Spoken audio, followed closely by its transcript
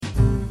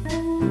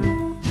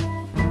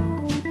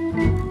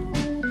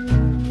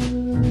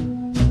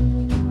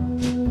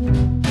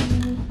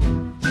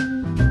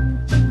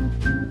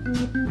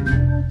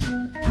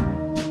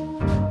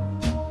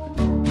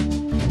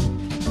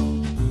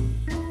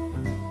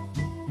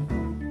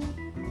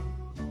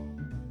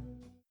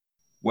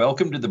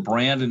Welcome to the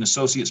Brand and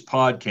Associates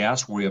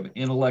podcast, where we have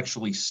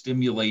intellectually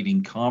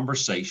stimulating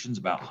conversations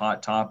about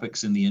hot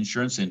topics in the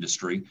insurance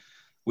industry,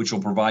 which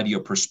will provide you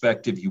a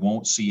perspective you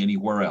won't see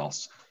anywhere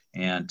else.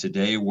 And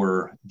today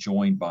we're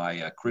joined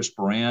by Chris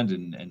Brand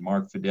and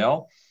Mark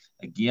Fidel,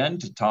 again,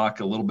 to talk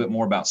a little bit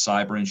more about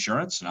cyber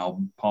insurance. And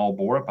I'm Paul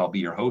Borup. I'll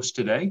be your host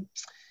today.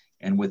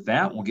 And with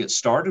that, we'll get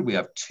started. We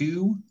have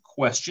two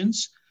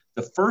questions.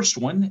 The first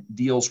one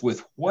deals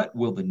with what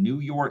will the New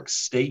York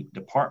State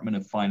Department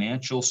of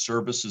Financial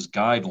Services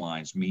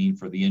guidelines mean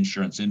for the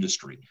insurance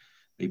industry?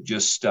 They've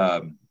just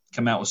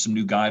come out with some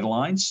new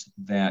guidelines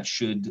that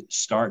should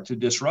start to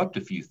disrupt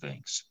a few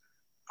things.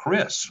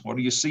 Chris, what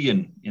do you see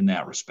in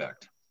that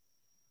respect?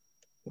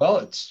 Well,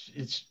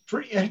 it's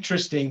pretty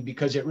interesting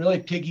because it really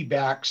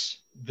piggybacks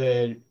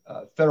the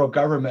federal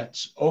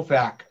government's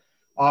OFAC,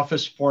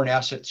 Office of Foreign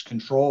Assets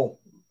Control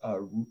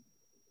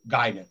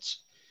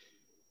guidance.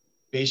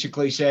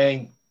 Basically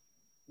saying,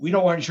 we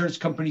don't want insurance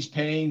companies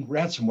paying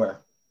ransomware.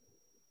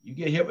 You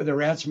get hit with a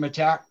ransom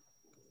attack,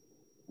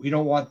 we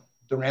don't want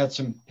the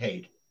ransom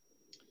paid.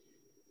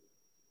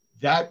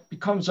 That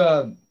becomes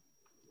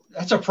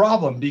that's a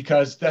problem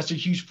because that's a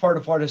huge part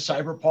of what a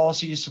cyber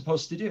policy is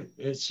supposed to do.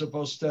 It's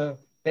supposed to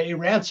pay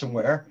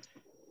ransomware.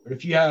 But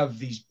if you have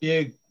these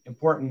big,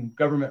 important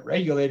government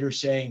regulators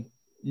saying,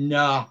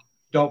 nah,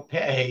 don't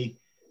pay,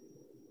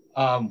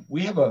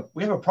 we have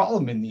a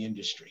problem in the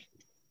industry.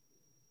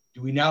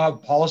 Do we now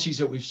have policies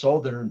that we've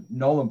sold that are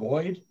null and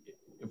void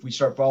if we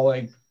start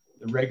following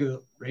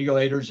the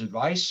regulators'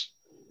 advice?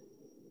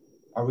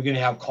 Are we going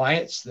to have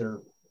clients that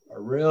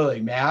are really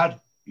mad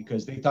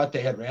because they thought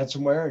they had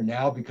ransomware, and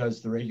now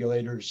because the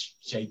regulators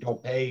say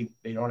don't pay,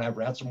 they don't have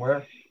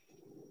ransomware?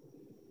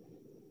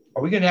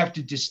 Are we going to have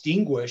to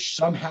distinguish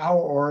somehow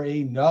or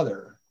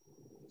another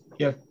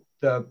if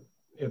the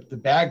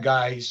bad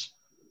guys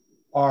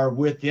are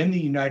within the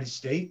United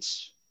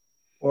States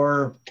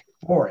or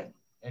foreign?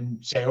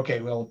 And say,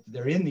 okay, well, if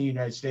they're in the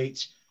United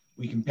States,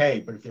 we can pay,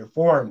 but if they're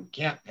foreign, we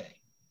can't pay.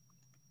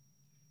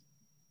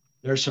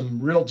 There's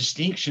some real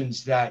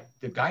distinctions that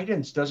the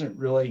guidance doesn't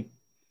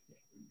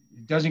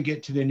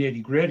get to the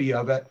nitty gritty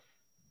of it.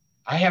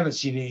 I haven't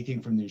seen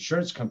anything from the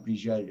insurance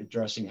companies yet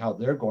addressing how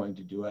they're going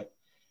to do it.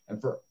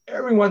 And for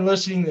everyone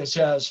listening that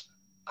says,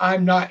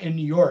 I'm not in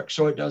New York,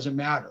 so it doesn't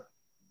matter,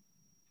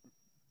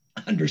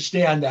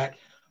 understand that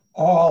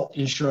all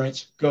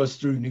insurance goes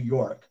through New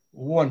York,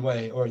 one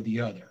way or the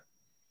other.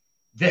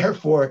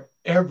 Therefore,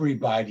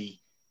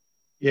 everybody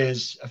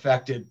is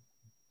affected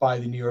by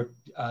the New York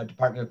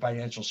Department of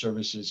Financial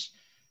Services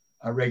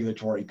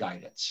regulatory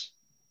guidance,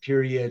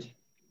 period.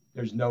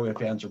 There's no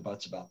ifs, ands, or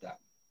buts about that.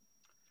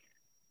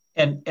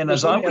 And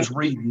as I was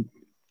reading...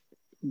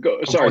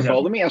 Sorry,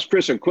 Paul, let me ask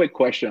Chris a quick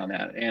question on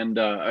that. And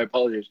I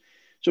apologize.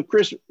 So,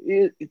 Chris,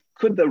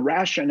 could the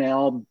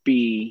rationale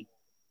be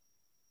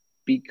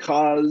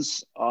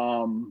because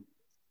an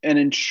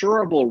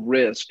insurable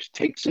risk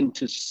takes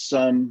into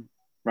some...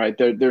 right?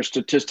 There's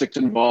statistics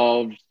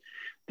involved.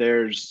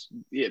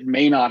 It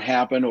may not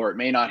happen, or it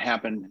may not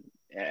happen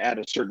at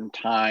a certain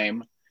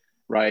time,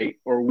 right?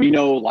 Or we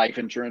know life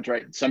insurance,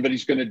 right?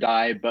 Somebody's going to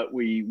die, but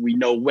we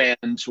know when,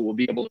 so we'll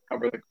be able to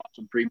cover the cost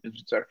of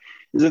premiums, et cetera.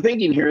 Is the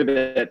thinking here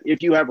that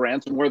if you have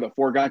ransomware, the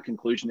foregone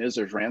conclusion is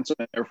there's ransom,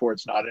 and therefore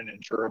it's not an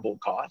insurable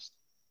cost?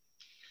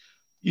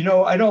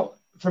 I don't,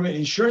 from an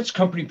insurance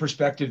company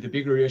perspective, the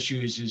bigger issue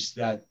is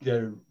that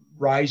the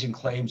rise in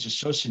claims is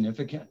so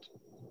significant.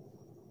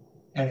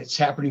 And it's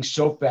happening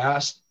so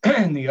fast.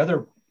 And the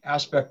other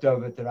aspect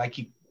of it that I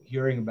keep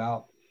hearing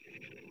about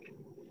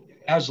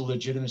as a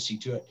legitimacy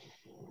to it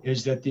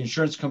is that the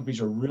insurance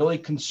companies are really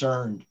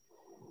concerned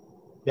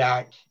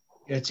that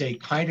it's a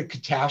kind of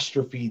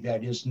catastrophe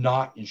that is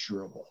not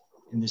insurable,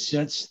 in the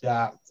sense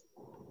that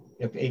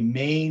if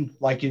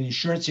like in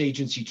insurance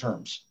agency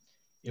terms,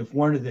 if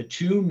one of the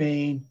two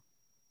main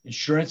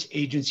insurance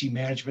agency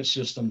management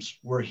systems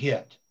were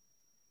hit,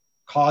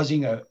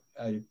 causing a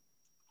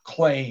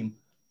claim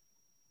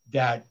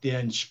that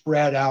then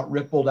spread out,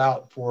 rippled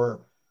out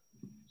for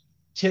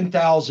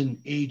 10,000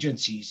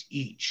 agencies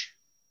each,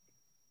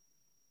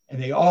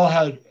 and they all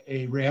had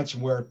a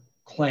ransomware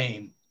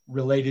claim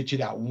related to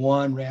that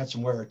one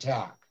ransomware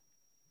attack,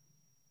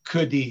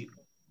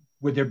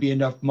 would there be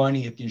enough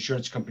money at the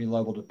insurance company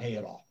level to pay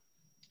it all?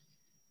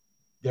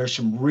 There's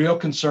some real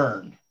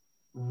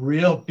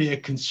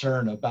big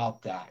concern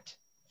about that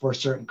for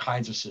certain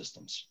kinds of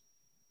systems.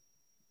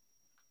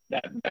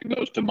 That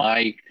goes to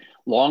my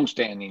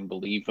longstanding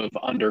belief of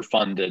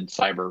underfunded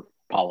cyber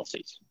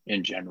policies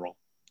in general.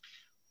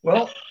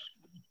 Well,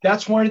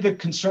 that's one of the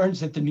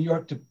concerns that the New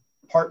York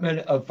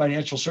Department of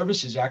Financial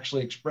Services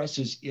actually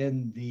expresses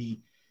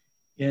in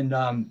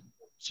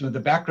some of the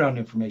background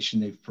information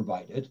they've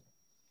provided,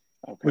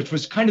 which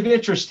was kind of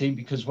interesting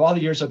because of all the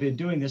years I've been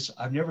doing this,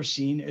 I've never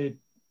seen a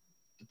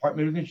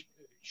Department of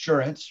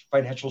Insurance,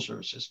 Financial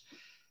Services,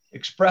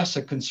 express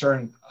a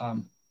concern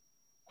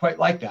quite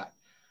like that.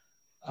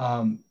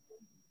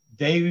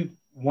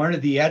 One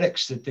of the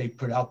edicts that they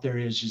put out there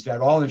is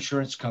that all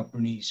insurance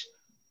companies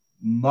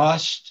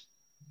must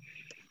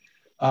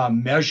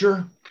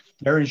measure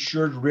their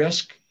insured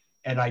risk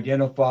and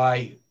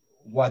identify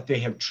what they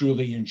have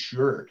truly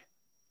insured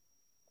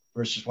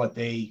versus what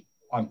they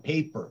on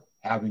paper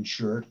have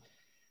insured.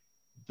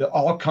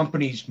 All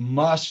companies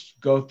must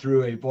go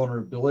through a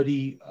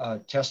vulnerability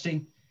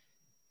testing.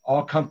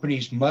 All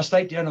companies must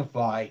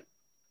identify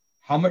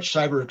how much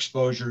cyber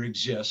exposure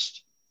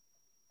exists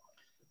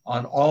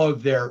on all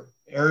of their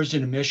errors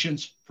and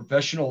omissions,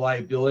 professional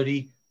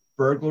liability,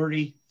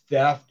 burglary,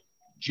 theft,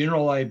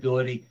 general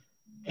liability,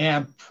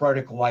 and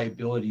product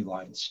liability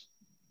lines,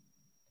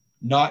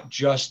 not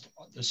just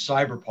the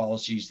cyber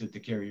policies that the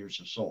carriers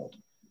have sold.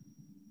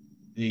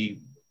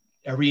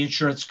 Every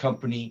insurance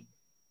company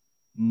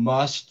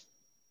must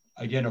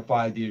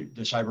identify the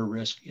cyber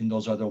risk in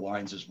those other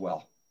lines as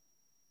well.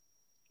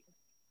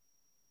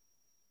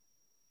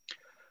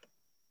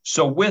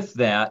 So with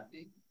that,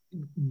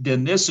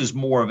 then this is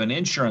more of an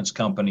insurance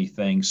company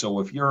thing.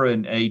 So if you're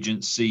an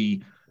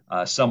agency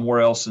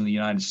somewhere else in the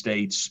United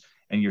States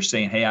and you're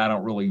saying, hey, I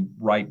don't really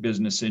write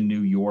business in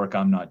New York,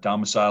 I'm not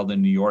domiciled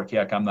in New York,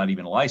 heck, I'm not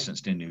even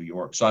licensed in New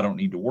York, so I don't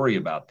need to worry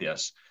about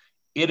this.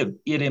 It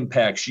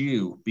impacts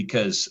you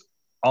because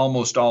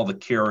almost all the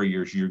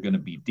carriers you're going to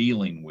be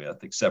dealing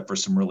with, except for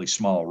some really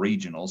small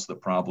regionals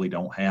that probably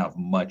don't have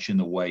much in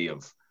the way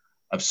of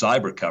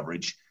cyber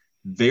coverage,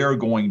 they're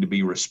going to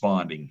be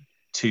responding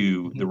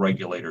to the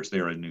regulators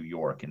there in New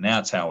York. And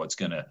that's how it's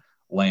going to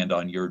land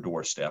on your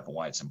doorstep and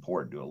why it's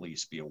important to at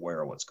least be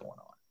aware of what's going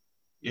on.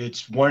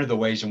 It's one of the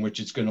ways in which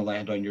it's going to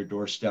land on your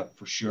doorstep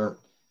for sure.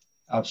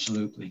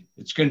 Absolutely.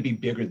 It's going to be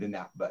bigger than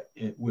that, but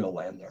it will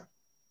land there.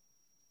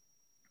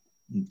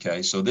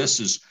 Okay. So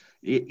this is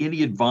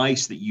any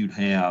advice that you'd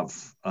have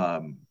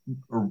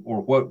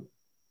or what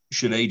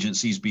should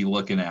agencies be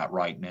looking at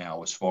right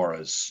now as far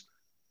as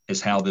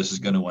how this is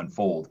going to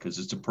unfold? Because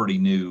it's a pretty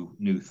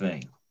new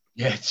thing.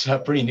 Yeah, it's a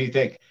pretty new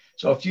thing.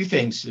 So a few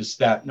things is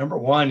that number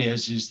one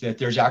is that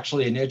there's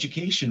actually an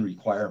education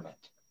requirement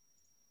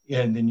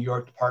in the New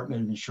York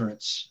Department of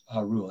Insurance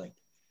ruling.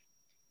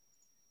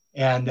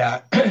 And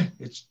that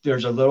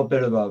there's a little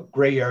bit of a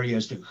gray area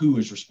as to who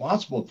is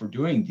responsible for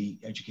doing the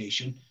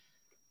education,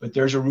 but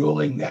there's a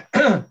ruling that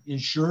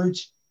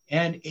insureds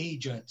and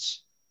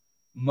agents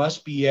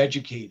must be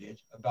educated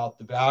about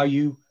the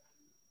value,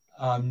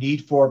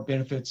 need for,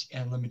 benefits,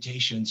 and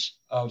limitations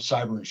of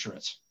cyber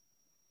insurance.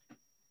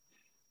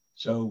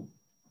 So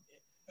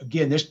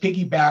again, this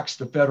piggybacks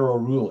the federal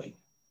ruling.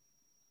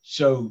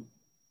 So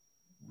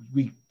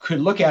we could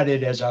look at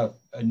it as a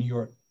New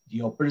York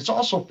deal, but it's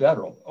also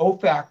federal.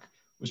 OFAC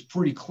was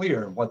pretty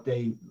clear in what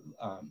they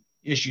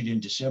issued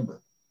in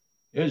December.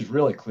 It was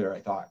really clear,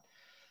 I thought.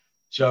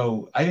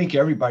 So I think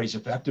everybody's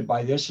affected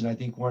by this. And I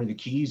think one of the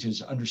keys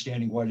is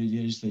understanding what it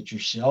is that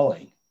you're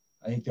selling.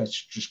 I think that's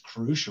just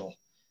crucial,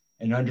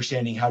 and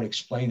understanding how to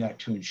explain that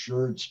to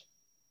insureds.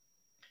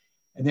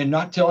 And then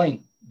not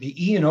telling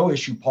the E&O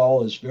issue,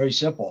 Paul, is very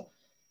simple.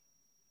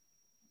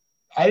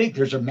 I think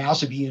there's a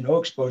massive E&O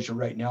exposure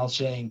right now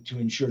saying to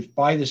insureds,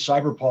 buy this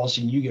cyber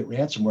policy and you get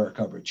ransomware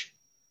coverage.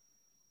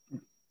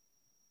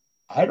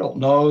 I don't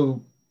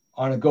know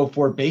on a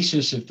go-forward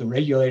basis if the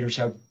regulators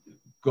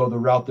go the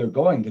route they're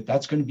going,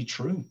 that's going to be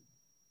true.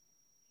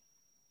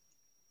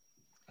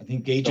 I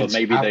think agents. So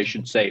maybe they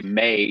should say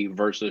may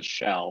versus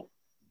shall.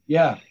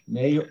 Yeah,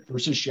 may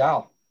versus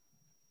shall.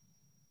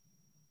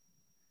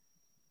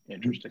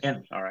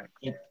 Interesting. All right.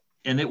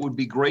 And it would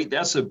be great.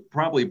 That's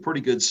probably a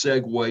pretty good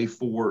segue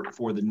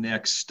for the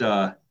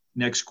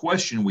next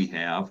question we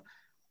have,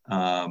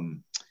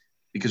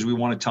 because we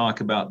want to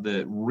talk about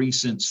the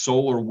recent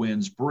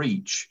SolarWinds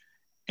breach.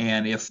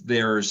 And if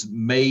there's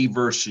may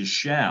versus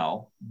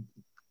shall,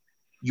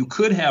 you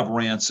could have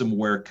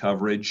ransomware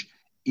coverage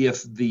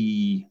if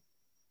the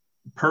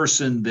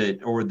person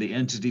or the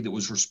entity that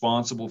was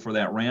responsible for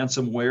that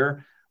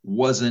ransomware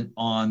wasn't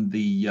on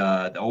the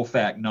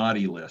OFAC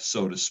naughty list,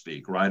 so to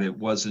speak, right? It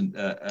wasn't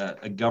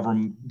a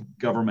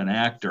government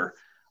actor.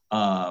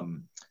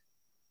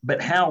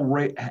 But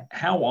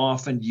how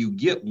often do you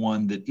get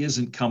one that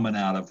isn't coming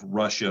out of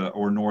Russia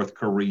or North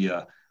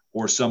Korea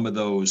or some of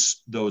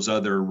those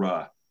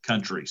other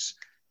countries?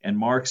 And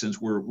Mark,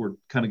 since we're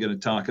kind of going to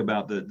talk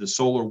about the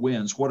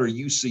SolarWinds, what are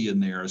you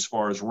seeing there as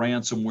far as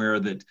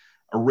ransomware that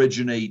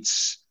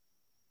originates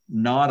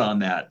not on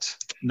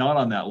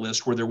that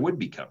list where there would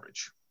be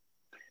coverage?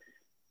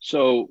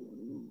 So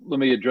let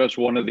me address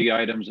one of the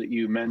items that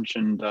you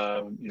mentioned,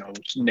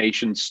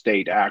 nation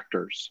state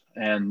actors.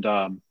 And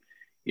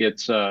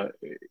it's a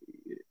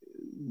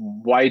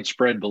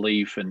widespread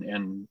belief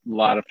and a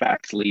lot of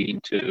facts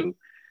leading to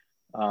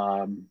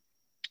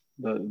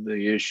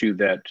the issue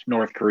that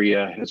North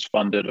Korea has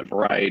funded a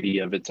variety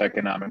of its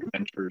economic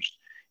ventures,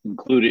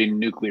 including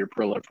nuclear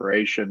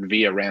proliferation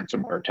via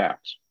ransomware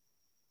attacks,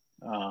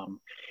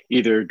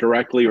 either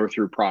directly or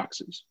through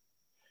proxies.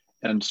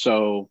 And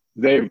so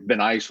they've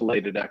been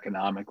isolated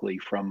economically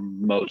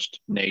from most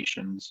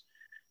nations,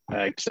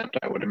 except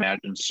I would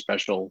imagine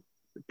special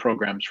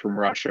programs from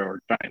Russia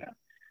or China.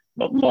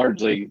 But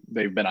largely,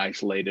 they've been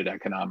isolated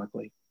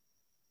economically.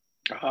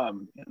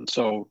 And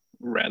so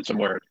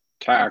ransomware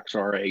attacks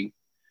are a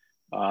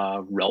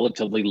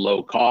relatively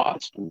low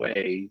cost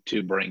way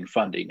to bring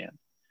funding in.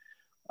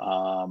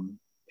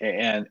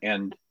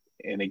 And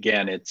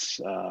again, it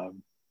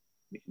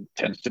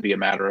tends to be a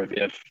matter of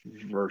if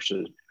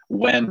versus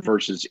when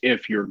versus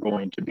if you're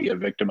going to be a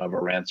victim of a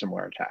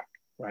ransomware attack,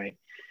 right?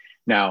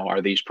 Now,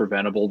 are these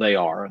preventable? They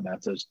are, and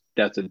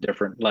that's a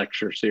different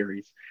lecture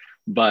series.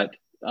 But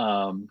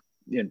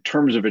in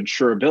terms of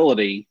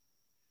insurability,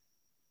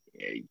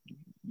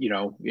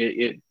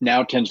 it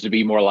now tends to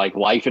be more like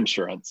life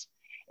insurance,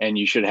 and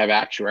you should have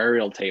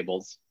actuarial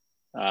tables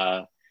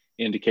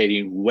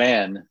indicating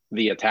when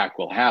the attack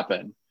will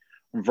happen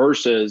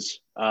versus,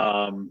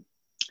 when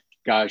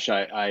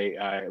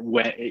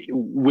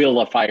will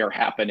a fire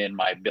happen in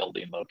my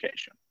building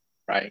location,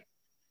 right?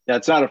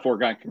 That's not a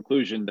foregone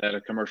conclusion that a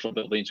commercial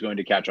building is going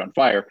to catch on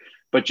fire,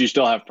 but you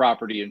still have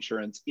property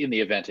insurance in the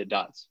event it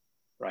does,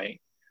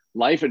 right?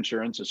 Life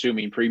insurance,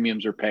 assuming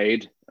premiums are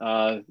paid,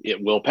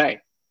 it will pay,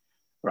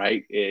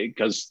 right?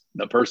 Because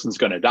the person's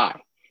going to die.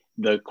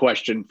 The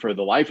question for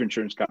the life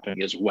insurance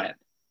company is when,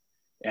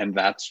 and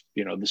that's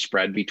the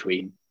spread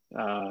between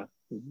the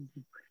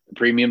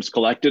premiums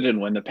collected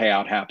and when the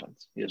payout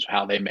happens is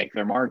how they make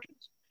their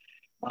margins.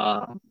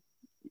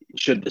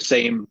 Should the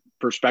same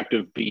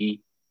perspective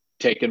be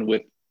taken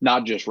with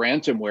not just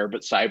ransomware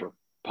but cyber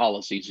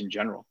policies in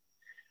general,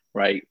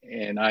 right?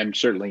 And I'm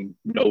certainly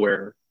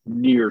nowhere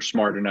near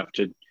smart enough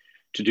to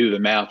do the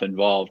math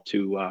involved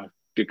to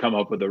come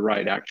up with the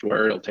right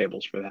actuarial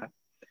tables for that.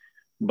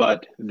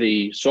 But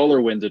the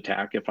SolarWinds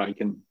attack, if I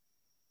can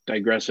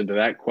digress into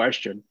that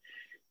question,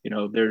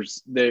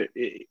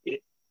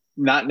 it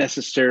not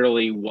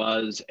necessarily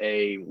was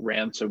a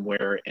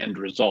ransomware end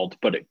result,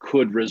 but it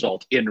could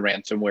result in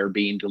ransomware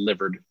being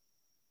delivered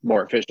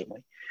more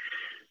efficiently.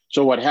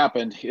 So what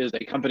happened is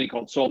a company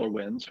called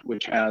SolarWinds,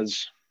 which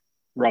has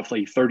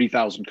roughly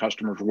 30,000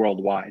 customers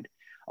worldwide,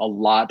 a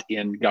lot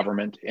in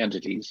government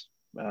entities,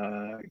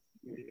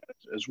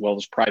 as well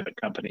as private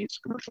companies,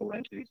 commercial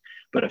entities,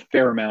 but a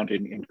fair amount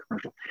in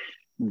commercial.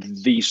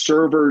 The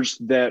servers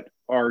that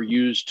are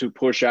used to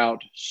push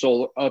out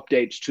solar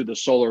updates to the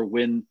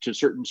certain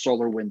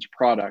SolarWinds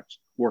products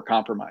were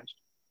compromised.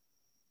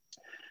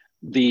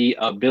 The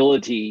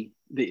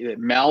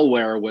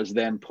malware was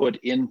then put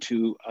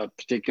into a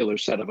particular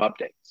set of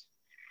updates.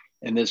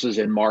 And this is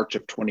in March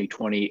of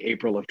 2020,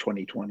 April of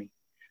 2020.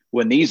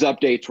 When these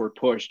updates were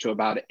pushed to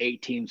about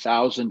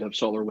 18,000 of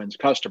SolarWinds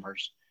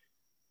customers,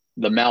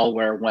 the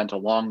malware went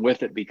along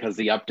with it because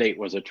the update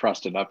was a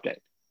trusted update.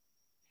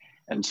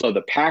 And so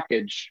the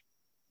package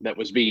that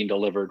was being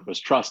delivered was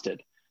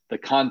trusted. The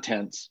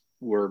contents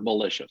were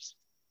malicious.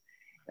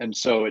 And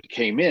so it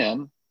came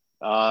in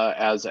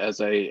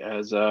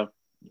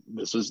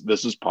this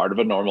is part of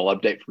a normal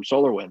update from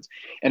SolarWinds.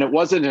 And it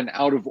wasn't an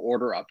out of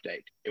order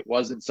update. It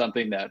wasn't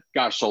something that,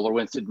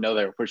 SolarWinds didn't know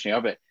they were pushing the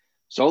update.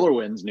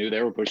 SolarWinds knew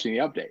they were pushing the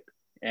update,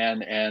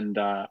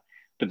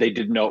 but they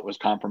didn't know it was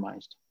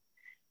compromised.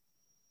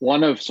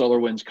 One of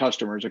SolarWinds'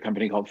 customers, a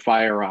company called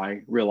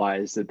FireEye,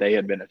 realized that they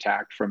had been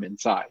attacked from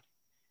inside.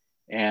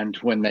 And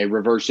when they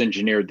reverse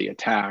engineered the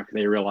attack,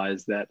 they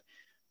realized that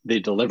the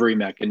delivery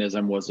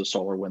mechanism was a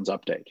SolarWinds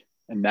update.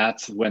 And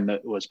that's when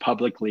it was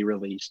publicly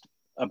released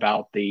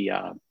about the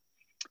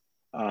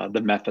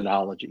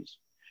methodologies.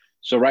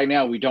 So right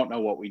now, we don't know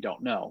what we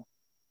don't know.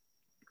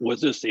 Was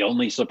this the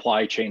only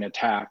supply chain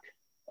attack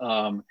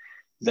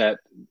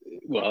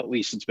at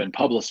least it's been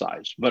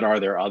publicized, but are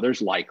there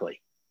others?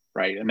 Likely,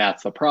 right? And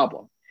that's the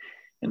problem.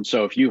 And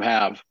so if you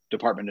have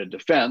Department of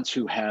Defense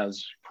who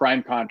has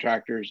prime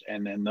contractors,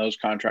 and then those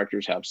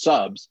contractors have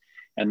subs,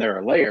 and there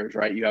are layers,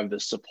 right? You have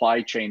this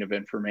supply chain of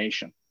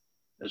information,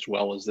 as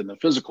well as in the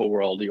physical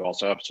world, you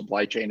also have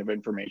supply chain of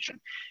information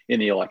in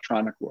the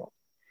electronic world.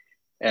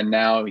 And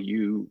now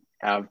you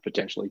have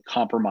potentially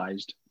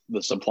compromised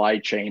the supply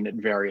chain at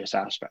various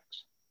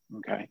aspects,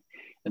 okay?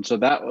 And so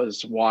that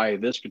was why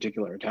this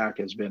particular attack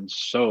has been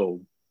so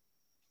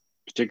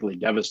particularly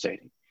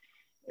devastating,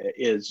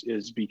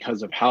 is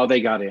because of how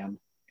they got in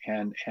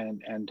and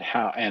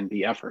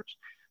the efforts.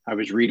 I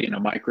was reading a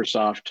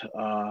Microsoft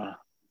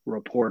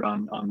report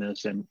on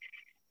this, and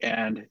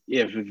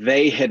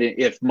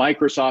if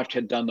Microsoft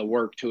had done the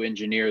work to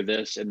engineer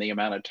this in the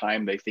amount of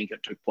time they think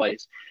it took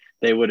place,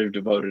 they would have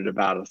devoted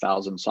about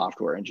 1,000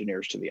 software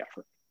engineers to the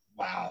effort.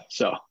 Wow.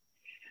 So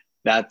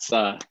that's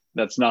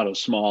not a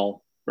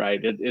small,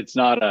 right? It's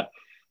not a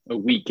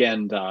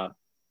weekend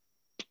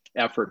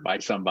effort by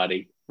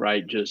somebody,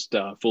 right? Just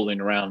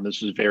fooling around.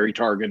 This is very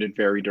targeted,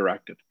 very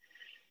directed,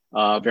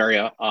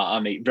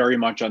 very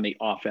much on the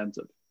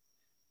offensive.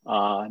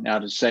 Now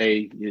to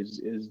say,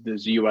 does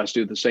the U.S.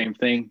 do the same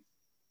thing?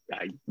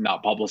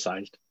 Not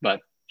publicized,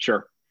 but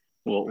sure,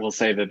 we'll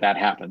say that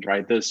happened,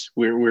 right?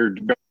 We're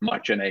very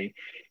much in a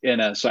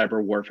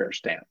cyber warfare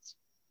stance,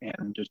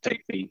 and just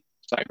take the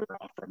cyber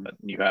off from it,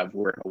 and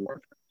we're in a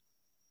warfare.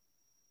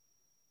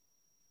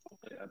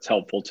 That's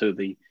helpful to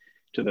the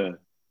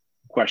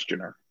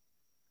questioner.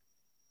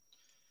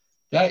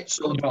 I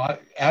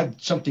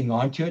add something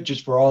onto it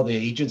just for all the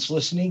agents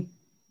listening.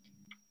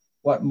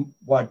 What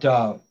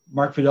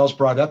Mark Fidel's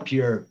brought up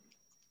here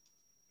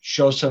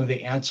show some of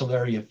the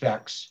ancillary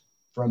effects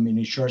from an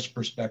insurance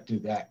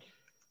perspective that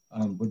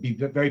would be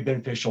very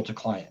beneficial to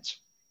clients.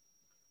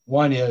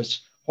 One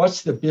is,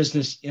 what's the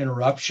business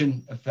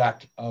interruption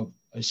effect of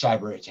a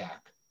cyber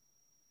attack?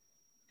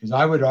 Because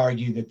I would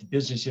argue that the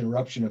business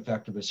interruption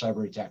effect of a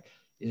cyber attack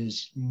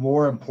is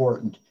more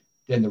important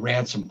than the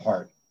ransom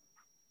part,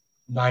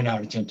 9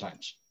 out of 10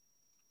 times.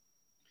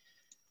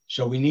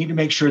 So we need to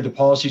make sure the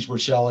policies we're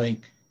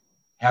selling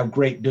have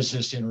great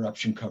business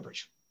interruption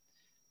coverage.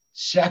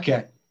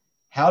 Second,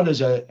 how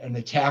does an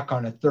attack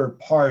on a third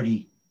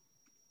party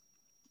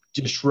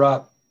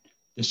disrupt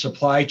the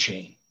supply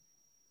chain?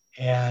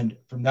 And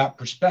from that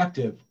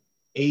perspective,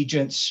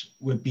 agents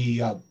would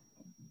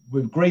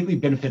greatly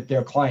benefit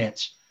their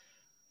clients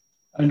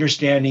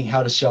understanding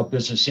how to sell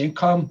business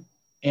income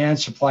and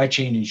supply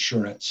chain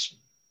insurance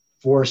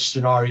for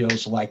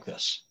scenarios like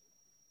this.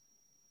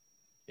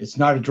 It's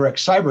not a direct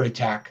cyber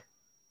attack,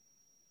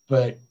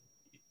 but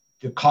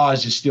the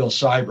cause is still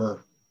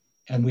cyber,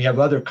 and we have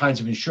other kinds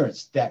of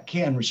insurance that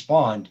can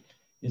respond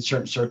in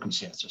certain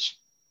circumstances.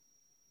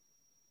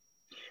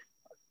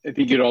 I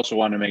think you'd also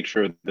want to make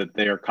sure that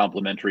they are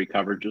complementary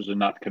coverages and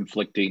not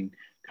conflicting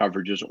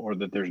coverages, or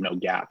that there's no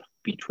gap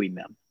between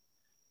them,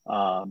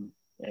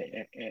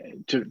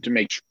 to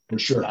make sure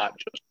it's not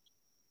just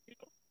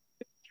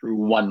through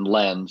one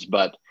lens,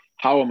 but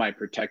how am I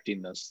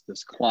protecting this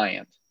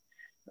client?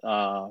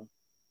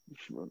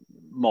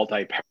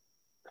 Multi-party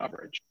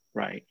coverage,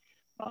 right?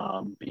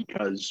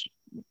 Because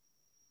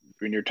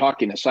when you're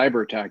talking a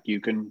cyber attack,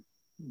 you can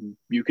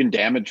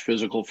damage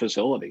physical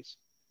facilities,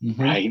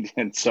 right?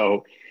 And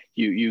so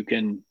you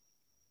can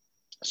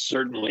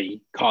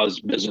certainly cause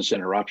business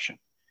interruption.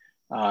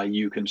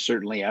 You can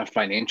certainly have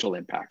financial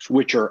impacts,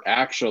 which are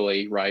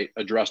actually, right,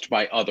 addressed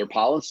by other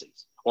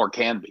policies, or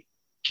can be.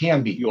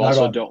 Can be. You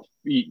also don't.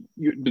 You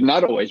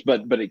not always,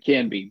 but it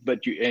can be.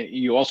 But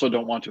you also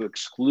don't want to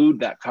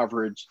exclude that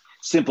coverage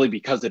simply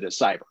because it is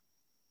cyber.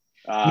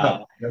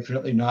 No,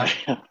 definitely not.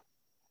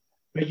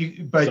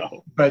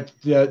 But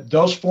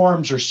those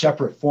forms are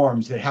separate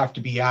forms that have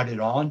to be added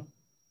on.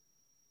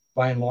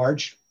 By and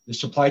large, the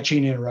supply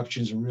chain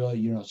interruption is a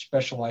really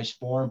specialized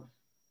form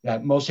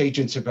that most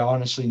agents have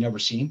honestly never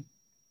seen.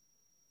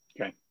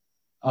 Okay.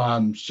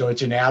 So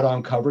it's an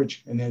add-on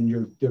coverage, and then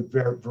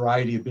the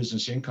variety of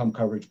business income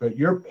coverage. But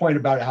your point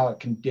about how it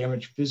can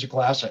damage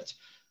physical assets.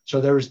 So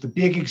there was the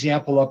big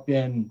example up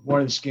in one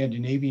of the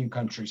Scandinavian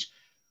countries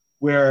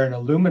where an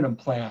aluminum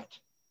plant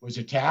was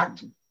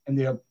attacked, and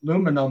the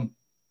aluminum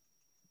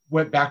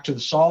went back to the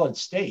solid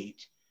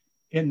state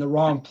in the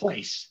wrong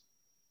place.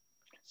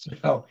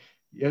 So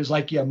it was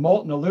like you have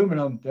molten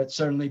aluminum that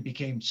suddenly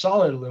became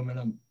solid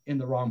aluminum in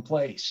the wrong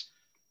place.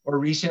 Or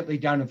recently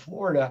down in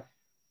Florida,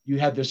 you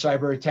had the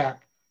cyber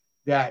attack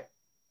that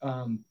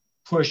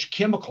pushed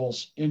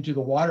chemicals into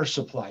the water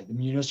supply, the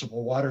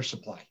municipal water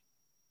supply.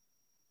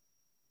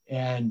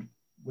 And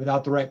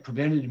without the right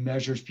preventative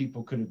measures,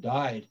 people could have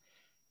died.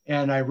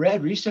 And I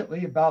read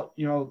recently about,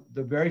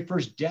 the very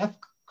first death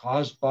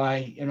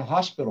in a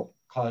hospital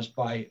caused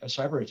by a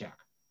cyber attack.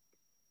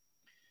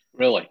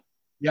 Really?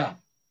 Yeah.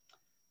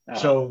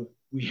 So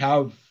we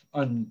have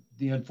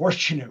the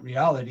unfortunate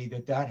reality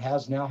that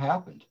has now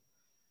happened.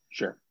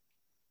 Sure.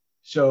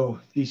 So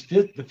the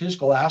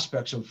physical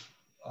aspects of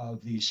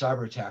these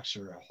cyber attacks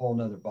are a whole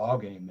nother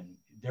ballgame, and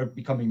they're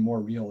becoming more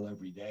real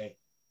every day.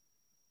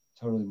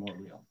 Totally more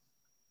real.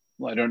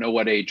 Well, I don't know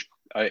what age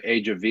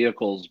of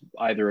vehicles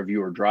either of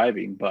you are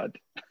driving, but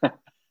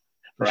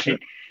right, sure.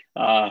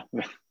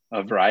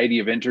 A variety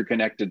of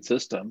interconnected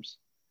systems,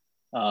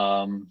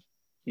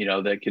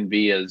 that can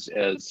be as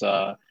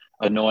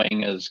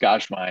annoying as,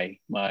 gosh,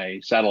 my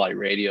satellite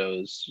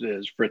radio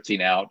is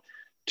fritzing out,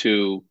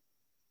 to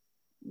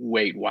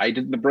wait, why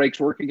didn't the brakes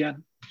work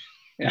again?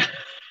 Yeah.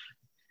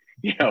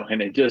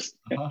 And it just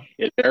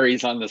it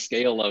varies on the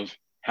scale of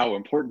how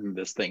important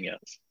this thing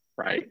is,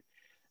 right?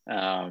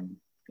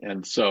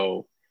 And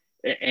so,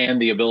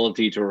 and the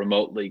ability to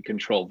remotely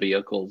control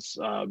vehicles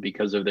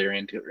because of their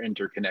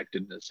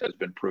interconnectedness has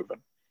been proven.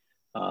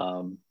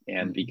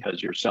 And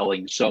because you're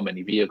selling so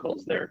many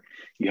vehicles there,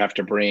 you have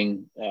to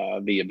bring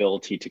the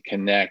ability to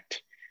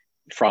connect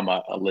from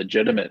a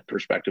legitimate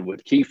perspective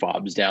with key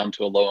fobs down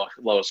to a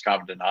lowest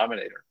common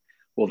denominator.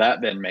 Well,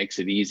 that then makes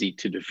it easy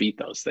to defeat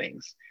those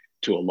things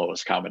to a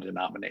lowest common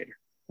denominator,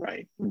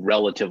 right?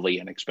 Relatively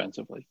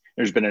inexpensively.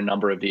 There's been a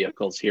number of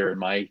vehicles here in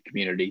my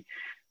community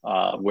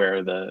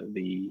where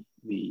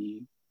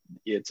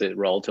it's a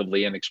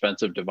relatively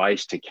inexpensive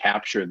device to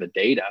capture the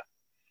data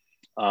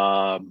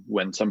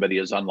when somebody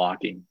is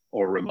unlocking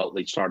or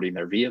remotely starting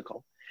their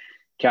vehicle,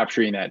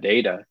 capturing that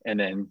data and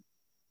then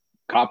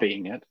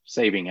copying it,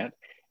 saving it,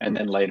 and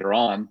then later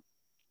on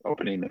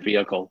opening the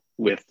vehicle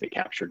with the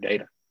captured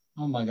data.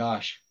 Oh my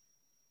gosh.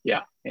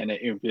 Yeah. And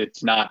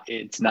it's not,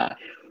 a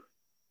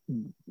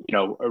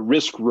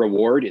risk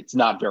reward. It's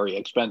not very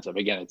expensive.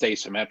 Again, it's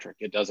asymmetric.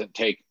 It doesn't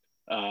take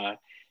a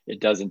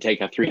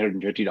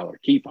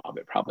 $350 key fob.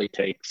 It probably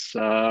takes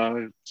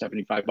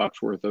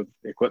 $75 worth of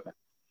equipment.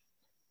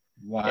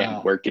 Wow.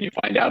 And where can you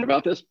find out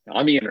about this?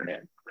 On the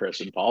internet. Chris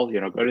and Paul.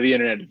 Go to the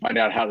internet and find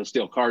out how to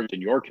steal cars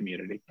in your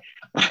community.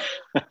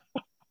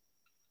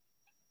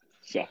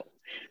 So,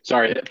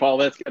 sorry, Paul,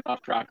 let's get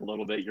off track a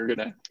little bit. You're going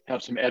to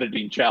have some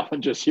editing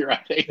challenges here, I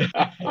think.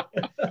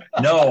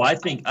 No, I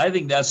think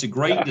that's a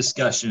great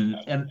discussion.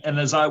 And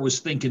as I was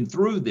thinking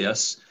through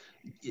this,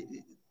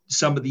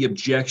 some of the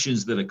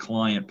objections that a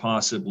client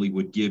possibly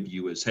would give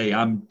you is, hey,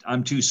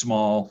 I'm too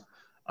small.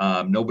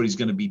 Nobody's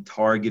going to be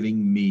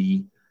targeting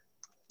me.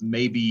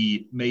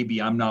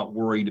 Maybe I'm not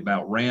worried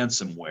about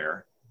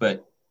ransomware,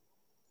 but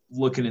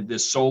looking at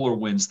this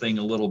SolarWinds thing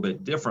a little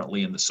bit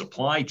differently in the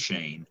supply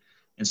chain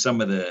and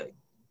some of the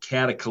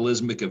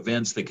cataclysmic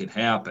events that could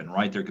happen,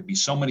 right? There could be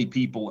so many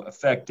people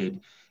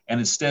affected.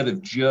 And instead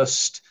of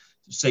just,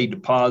 say,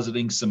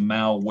 depositing some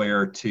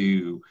malware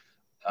to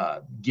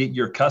get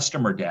your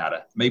customer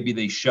data, maybe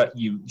they shut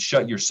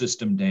your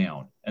system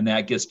down. And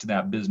that gets to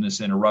that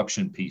business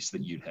interruption piece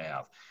that you'd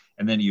have.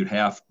 And then you'd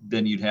have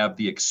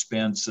the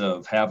expense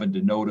of having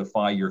to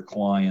notify your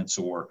clients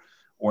or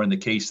in the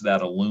case of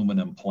that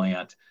aluminum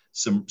plant,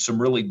 some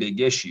really big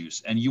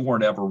issues, and you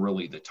weren't ever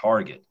really the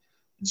target.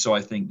 And so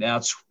I think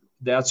that's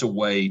a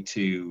way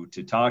to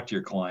talk to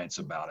your clients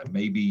about it.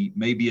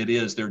 Maybe it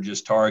is they're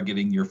just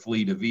targeting your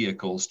fleet of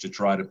vehicles to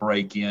try to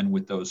break in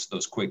with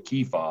those quick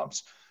key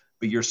fobs,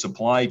 but your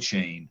supply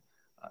chain,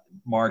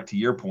 Mark, to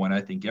your point,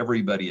 I think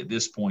everybody at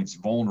this point is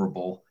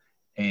vulnerable.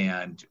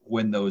 And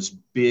when those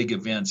big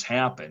events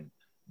happen,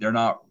 they're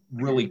not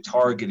really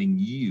targeting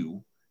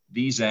you.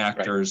 These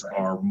actors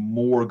are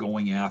more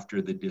going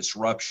after the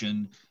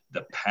disruption,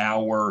 the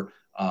power,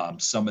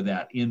 some of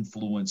that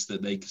influence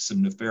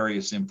some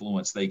nefarious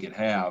influence they could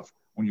have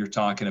when you're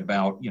talking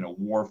about,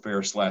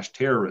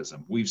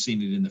 warfare/terrorism. We've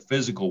seen it in the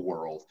physical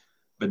world,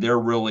 but they're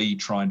really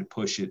trying to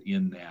push it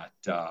in that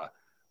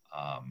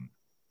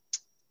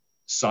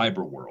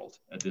cyber world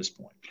at this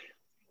point.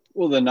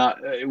 Well,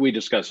 we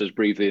discussed this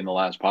briefly in the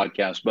last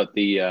podcast, but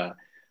the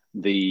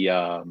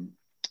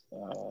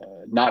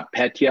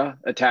NotPetya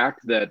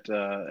attack that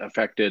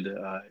affected,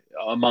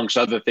 amongst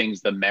other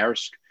things, the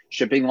Maersk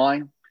shipping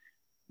line,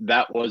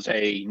 that was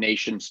a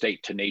nation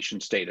state to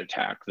nation state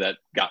attack that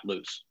got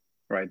loose,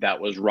 right?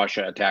 That was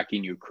Russia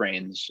attacking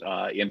Ukraine's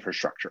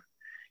infrastructure,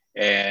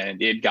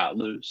 and it got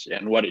loose.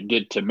 And what it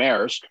did to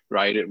Maersk,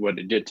 right? What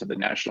it did to the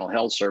National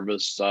Health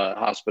Service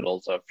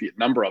hospitals, a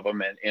number of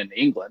them in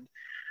England,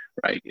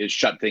 right, is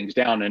shut things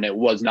down. And it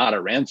was not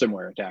a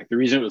ransomware attack. The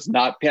reason it was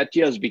not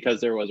Petya is because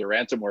there was a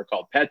ransomware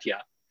called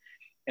Petya,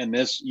 and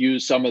this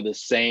used some of the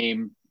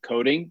same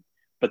coding,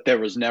 but there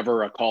was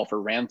never a call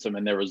for ransom,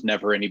 and there was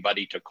never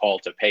anybody to call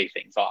to pay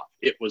things off.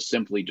 It was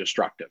simply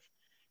destructive,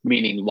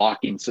 meaning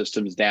locking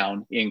systems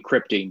down,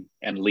 encrypting,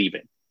 and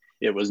leaving.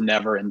 It was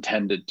never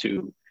intended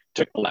to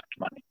collect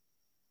money,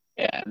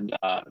 and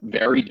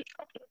very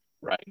destructive,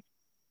 right?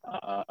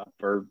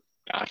 For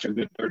a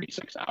good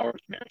 36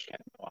 hours, Maersk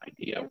had no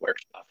idea where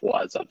stuff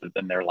was other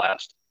than their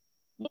last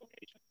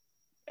location.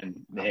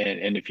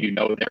 And if you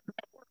know their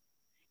network,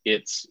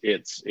 it's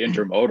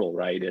intermodal,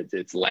 right?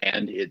 It's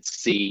land, it's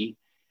sea,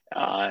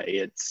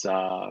 it's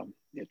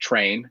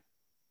train.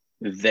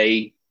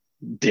 They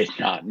did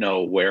not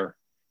know where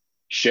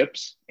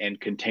ships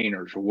and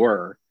containers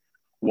were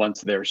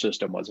once their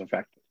system was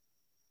affected.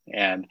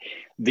 And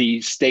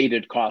the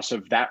stated costs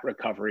of that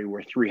recovery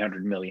were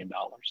 $300 million.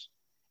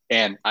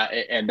 And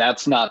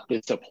that's not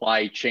the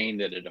supply chain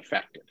that it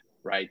affected,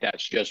 right?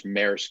 That's just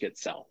Maersk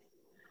itself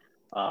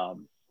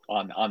on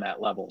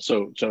that level.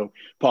 So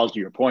Paul, to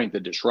your point, the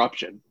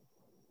disruption,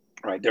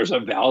 right? There's a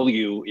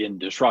value in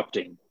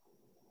disrupting,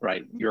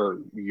 right?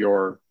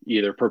 Your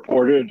either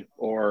purported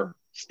or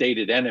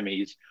stated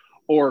enemies,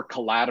 or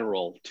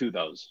collateral to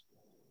those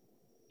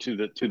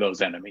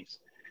enemies,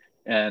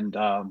 and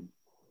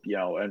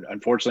and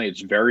unfortunately,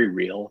 it's very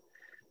real.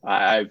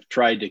 I've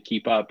tried to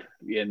keep up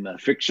in the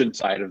fiction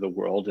side of the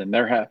world, and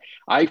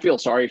I feel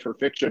sorry for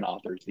fiction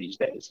authors these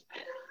days,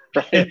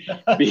 right?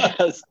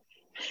 Because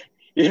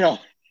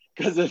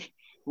if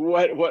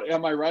what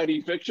am I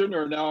writing fiction,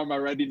 or now am I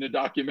writing a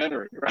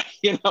documentary, right?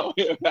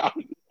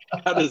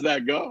 How does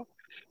that go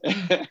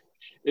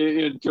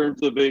in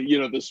terms of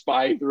the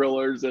spy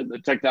thrillers and the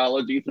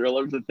technology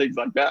thrillers and things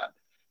like that?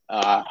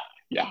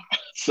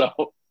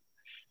 So.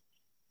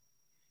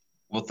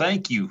 Well,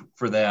 thank you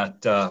for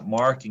that,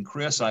 Mark and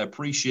Chris. I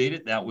appreciate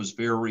it. That was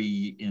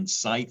very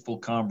insightful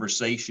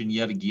conversation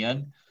yet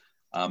again.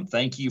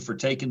 Thank you for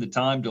taking the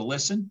time to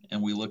listen,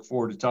 and we look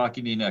forward to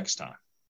talking to you next time.